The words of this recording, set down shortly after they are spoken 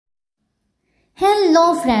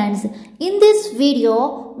Hello friends, in this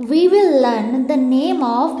video we will learn the name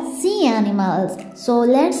of sea animals. So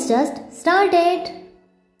let's just start it.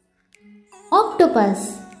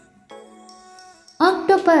 Octopus.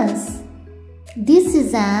 Octopus. This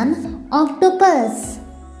is an octopus.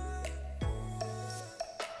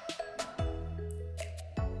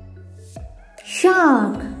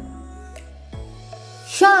 Shark.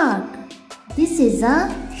 Shark. This is a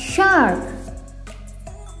shark.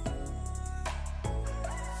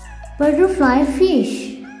 Butterfly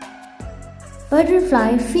fish.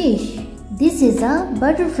 Butterfly fish. This is a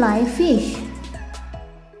butterfly fish.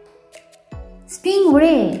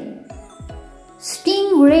 Stingray.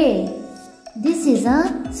 Stingray. This is a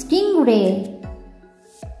stingray.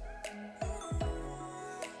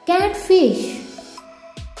 Catfish.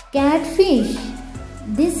 Catfish.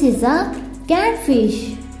 This is a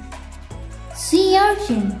catfish. Sea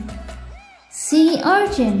urchin. Sea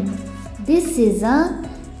urchin. This is a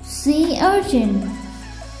sea urchin.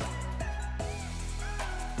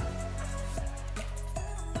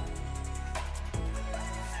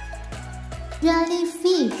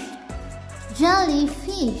 Jellyfish.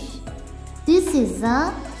 Jellyfish. This is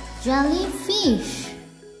a jellyfish.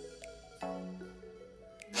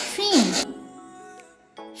 Shrimp.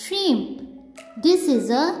 Shrimp. This is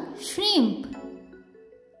a shrimp.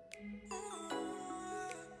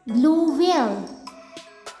 Blue whale.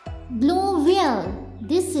 Blue whale.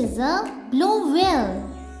 This is a blue whale.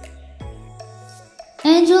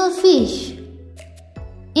 Angelfish.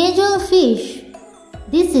 Angelfish.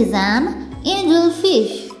 This is an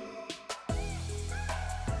angelfish.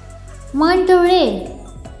 Manta ray.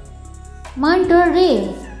 Manta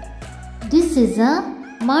ray. This is a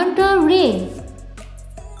manta ray.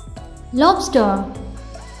 Lobster.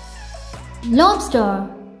 Lobster.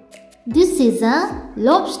 This is a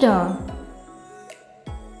lobster.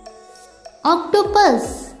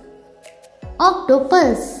 Octopus.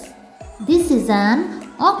 Octopus. This is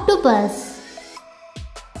an octopus.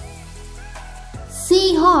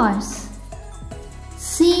 Seahorse.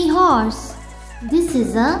 Seahorse. This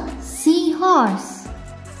is a seahorse.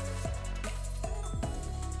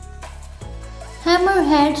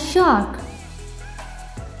 Hammerhead shark.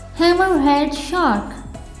 Hammerhead shark.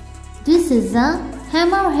 This is a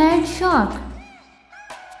hammerhead shark.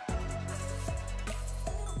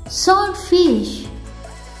 Swordfish.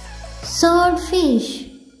 Swordfish.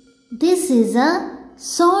 This is a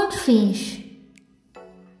swordfish.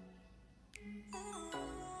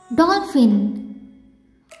 Dolphin.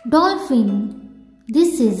 Dolphin.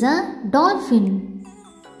 This is a dolphin.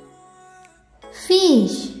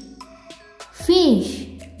 Fish. Fish.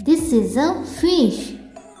 This is a fish.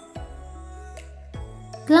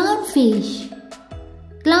 Clownfish.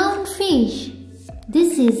 Clownfish.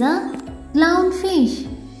 This is a clownfish.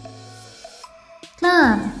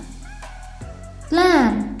 Clam.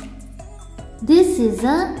 Clam. This is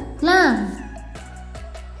a clam.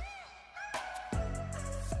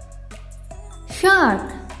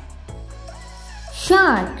 Shark.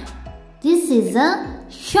 Shark. This is a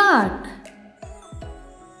shark.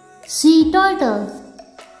 Sea turtle.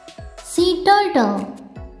 Sea turtle.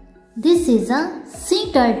 This is a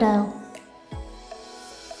sea turtle.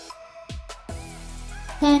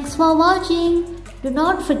 Thanks for watching. Do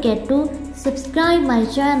not forget to subscribe my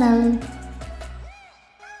channel.